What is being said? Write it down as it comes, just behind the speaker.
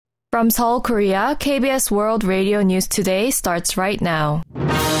From Seoul, Korea, KBS World Radio News Today starts right now.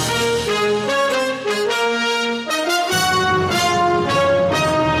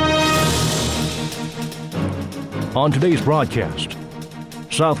 On today's broadcast,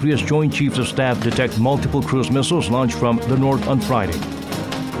 South Korea's Joint Chiefs of Staff detect multiple cruise missiles launched from the north on Friday.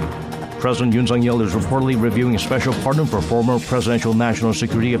 President Yoon Suk-yeol is reportedly reviewing a special pardon for former presidential national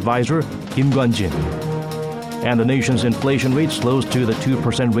security advisor Kim Kwon-jin. And the nation's inflation rate slows to the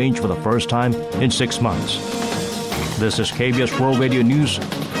 2% range for the first time in 6 months. This is KBS World Radio News.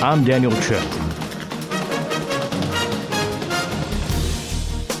 I'm Daniel Cho.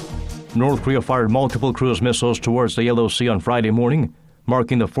 North Korea fired multiple cruise missiles towards the Yellow Sea on Friday morning,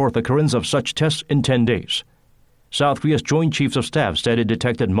 marking the fourth occurrence of such tests in 10 days. South Korea's Joint Chiefs of Staff said it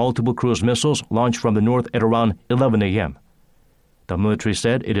detected multiple cruise missiles launched from the north at around 11 a.m. The military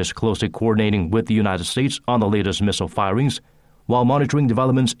said it is closely coordinating with the United States on the latest missile firings while monitoring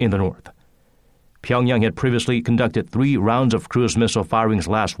developments in the north. Pyongyang had previously conducted 3 rounds of cruise missile firings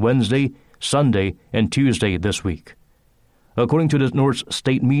last Wednesday, Sunday, and Tuesday this week. According to the North's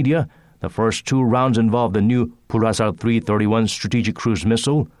state media, the first 2 rounds involved the new Bulhwasal 331 strategic cruise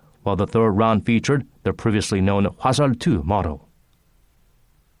missile, while the third round featured the previously known Hwasal 2 model.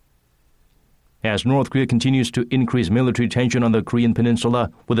 As North Korea continues to increase military tension on the Korean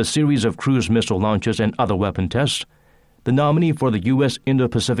Peninsula with a series of cruise missile launches and other weapon tests, the nominee for the U.S.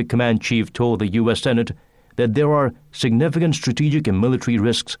 Indo-Pacific Command Chief told the U.S. Senate that there are significant strategic and military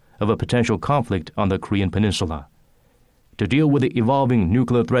risks of a potential conflict on the Korean Peninsula. To deal with the evolving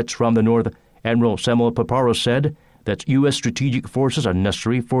nuclear threats from the north, Admiral Samuel Paparo said that U.S. strategic forces are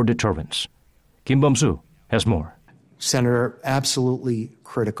necessary for deterrence. Kim Bum-soo has more. Senator, absolutely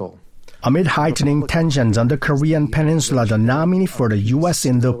critical. Amid heightening tensions on the Korean Peninsula, the nominee for the U.S.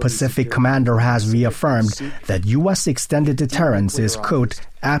 Indo-Pacific Commander has reaffirmed that U.S. extended deterrence is, quote,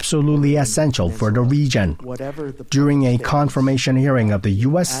 absolutely essential for the region. During a confirmation hearing of the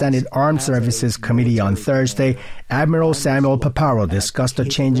U.S. Senate Armed Services Committee on Thursday, Admiral Samuel Paparo discussed the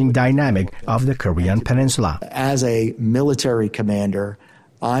changing dynamic of the Korean Peninsula. As a military commander,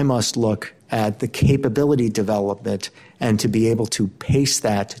 I must look at the capability development and to be able to pace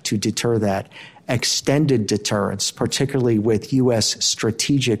that, to deter that. Extended deterrence, particularly with U.S.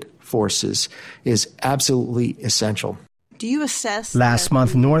 strategic forces, is absolutely essential. Do you assess... Last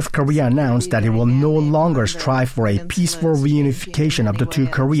month, North Korea announced that it will no longer strive for a peaceful reunification of the two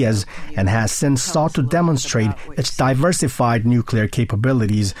Koreas and has since sought to demonstrate its diversified nuclear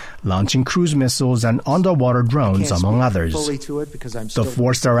capabilities, launching cruise missiles and underwater drones, among others. The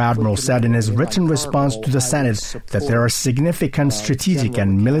 4-star admiral said in his written response to the Senate that there are significant strategic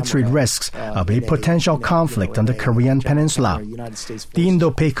and military risks of a potential conflict on the Korean Peninsula. The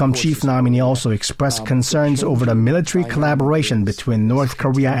Indo-PACOM chief nominee also expressed concerns over the military collaboration between North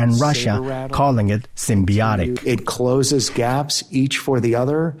Korea and Russia, calling it symbiotic. It closes gaps, each for the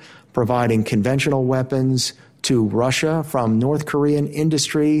other, providing conventional weapons to Russia from North Korean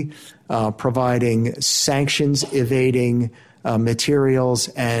industry, providing sanctions-evading materials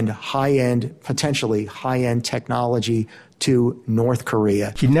and potentially high-end technology to North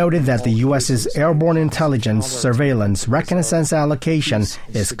Korea. He noted that the U.S.'s airborne intelligence, surveillance, reconnaissance allocation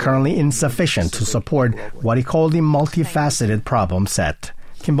is currently insufficient to support what he called a multifaceted problem set.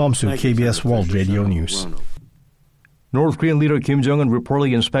 Kim Bum-soo, KBS World Radio News. North Korean leader Kim Jong-un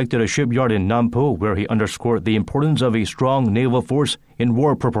reportedly inspected a shipyard in Nampo where he underscored the importance of a strong naval force in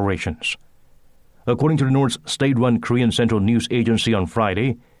war preparations. According to the North's state-run Korean Central News Agency on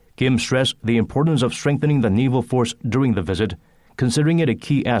Friday, Kim stressed the importance of strengthening the naval force during the visit, considering it a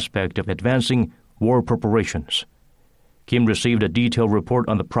key aspect of advancing war preparations. Kim received a detailed report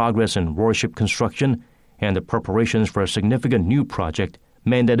on the progress in warship construction and the preparations for a significant new project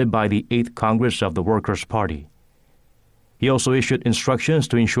mandated by the 8th Congress of the Workers' Party. He also issued instructions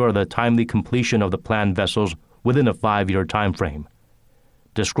to ensure the timely completion of the planned vessels within a 5-year time frame.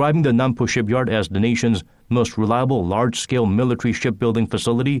 Describing the Nampo shipyard as the nation's most reliable large-scale military shipbuilding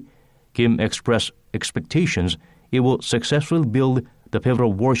facility, Kim expressed expectations it will successfully build the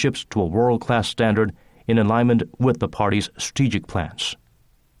pivotal warships to a world-class standard in alignment with the party's strategic plans.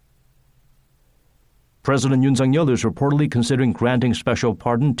 President Yoon Suk-yeol is reportedly considering granting special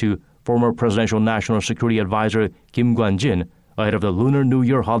pardon to former presidential national security advisor Kim Kwon-jin ahead of the Lunar New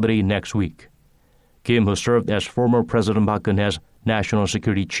Year holiday next week. Kim, who served as former President Park Geun-hye's national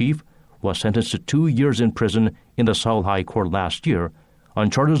security chief, was sentenced to 2 years in prison in the Seoul High Court last year on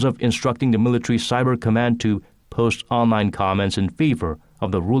charges of instructing the military cyber command to post online comments in favor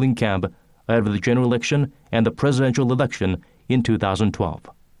of the ruling camp ahead of the general election and the presidential election in 2012.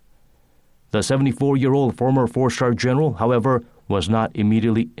 The 74-year-old former 4-star general, however, was not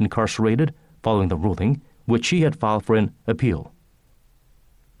immediately incarcerated following the ruling, which she had filed for an appeal.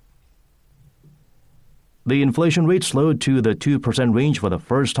 The inflation rate slowed to the 2% range for the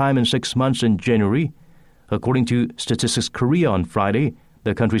first time in 6 months in January. According to Statistics Korea on Friday,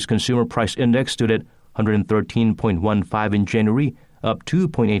 the country's consumer price index stood at 113.15 in January, up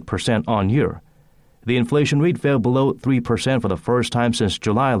 2.8% on year. The inflation rate fell below 3% for the first time since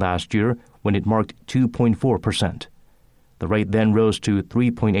July last year, when it marked 2.4%. The rate then rose to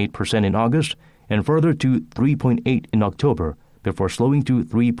 3.8% in August and further to 3.8% in October, before slowing to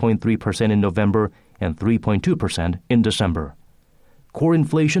 3.3% in November and 3.2% in December. Core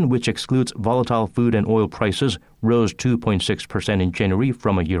inflation, which excludes volatile food and oil prices, rose 2.6% in January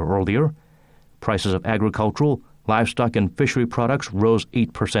from a year earlier. Prices of agricultural, livestock, and fishery products rose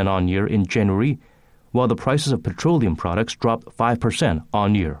 8% on year in January, while the prices of petroleum products dropped 5%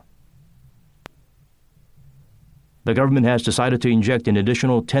 on year. The government has decided to inject an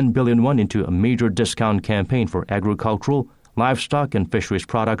additional 10 billion won into a major discount campaign for agricultural, livestock, and fisheries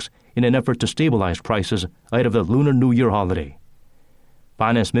products in an effort to stabilize prices ahead of the Lunar New Year holiday.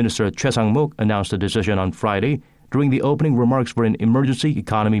 Finance Minister Choi Sang-mok announced the decision on Friday during the opening remarks for an emergency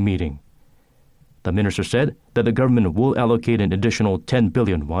economy meeting. The minister said that the government will allocate an additional 10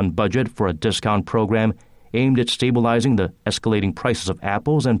 billion won budget for a discount program aimed at stabilizing the escalating prices of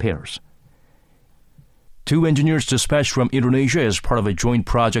apples and pears. 2 engineers dispatched from Indonesia as part of a joint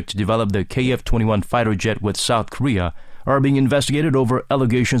project to develop the KF-21 fighter jet with South Korea are being investigated over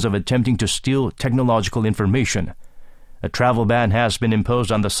allegations of attempting to steal technological information. A travel ban has been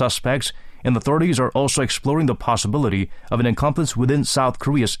imposed on the suspects, and authorities are also exploring the possibility of an accomplice within South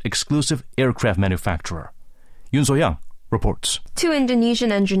Korea's exclusive aircraft manufacturer. Yoon So-young reports. 2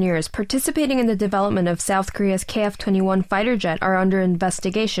 Indonesian engineers participating in the development of South Korea's KF-21 fighter jet are under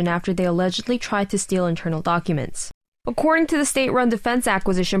investigation after they allegedly tried to steal internal documents. According to the state-run Defense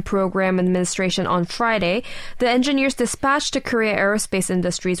Acquisition Program Administration on Friday, the engineers dispatched to Korea Aerospace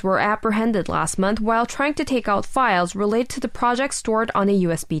Industries were apprehended last month while trying to take out files related to the project stored on a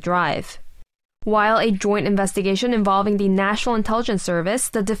USB drive. While a joint investigation involving the National Intelligence Service,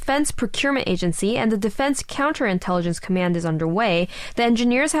 the Defense Procurement Agency, and the Defense Counterintelligence Command is underway, the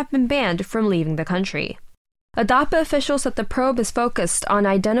engineers have been banned from leaving the country. ADAPA officials said the probe is focused on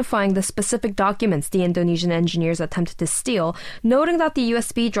identifying the specific documents the Indonesian engineers attempted to steal, noting that the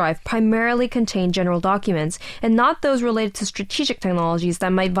USB drive primarily contained general documents and not those related to strategic technologies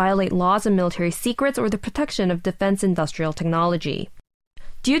that might violate laws and military secrets or the protection of defense industrial technology.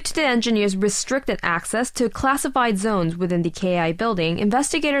 Due to the engineers' restricted access to classified zones within the KI building,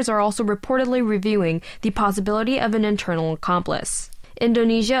 investigators are also reportedly reviewing the possibility of an internal accomplice.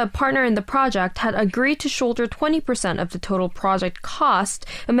 Indonesia, a partner in the project, had agreed to shoulder 20% of the total project cost,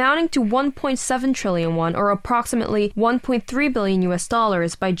 amounting to 1.7 trillion won, or approximately $1.3 billion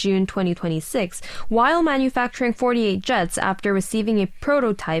by June 2026, while manufacturing 48 jets after receiving a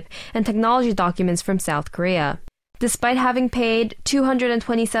prototype and technology documents from South Korea. Despite having paid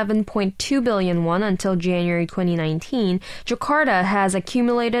 227.2 billion won until January 2019, Jakarta has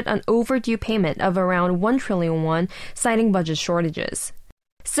accumulated an overdue payment of around 1 trillion won, citing budget shortages.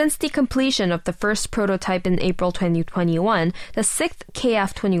 Since the completion of the first prototype in April 2021, the 6th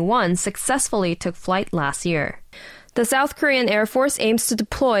KF-21 successfully took flight last year. The South Korean Air Force aims to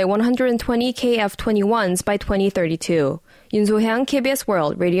deploy 120 KF-21s by 2032. Yoon So-hyang, KBS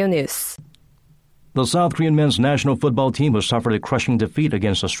World Radio News. The South Korean men's national football team, who suffered a crushing defeat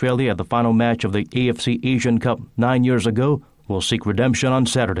against Australia at the final match of the AFC Asian Cup 9 years ago, will seek redemption on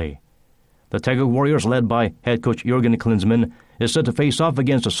Saturday. The Taeguk Warriors, led by head coach Jurgen Klinsmann, is set to face off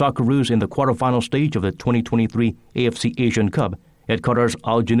against the Socceroos in the quarterfinal stage of the 2023 AFC Asian Cup at Qatar's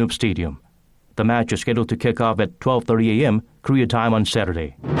Al Janoub Stadium. The match is scheduled to kick off at 12:30 a.m. Korea time on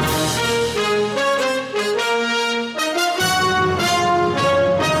Saturday.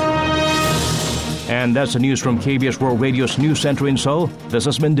 And that's the news from KBS World Radio's News Center in Seoul. This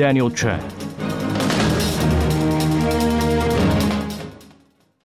has been Daniel Chen.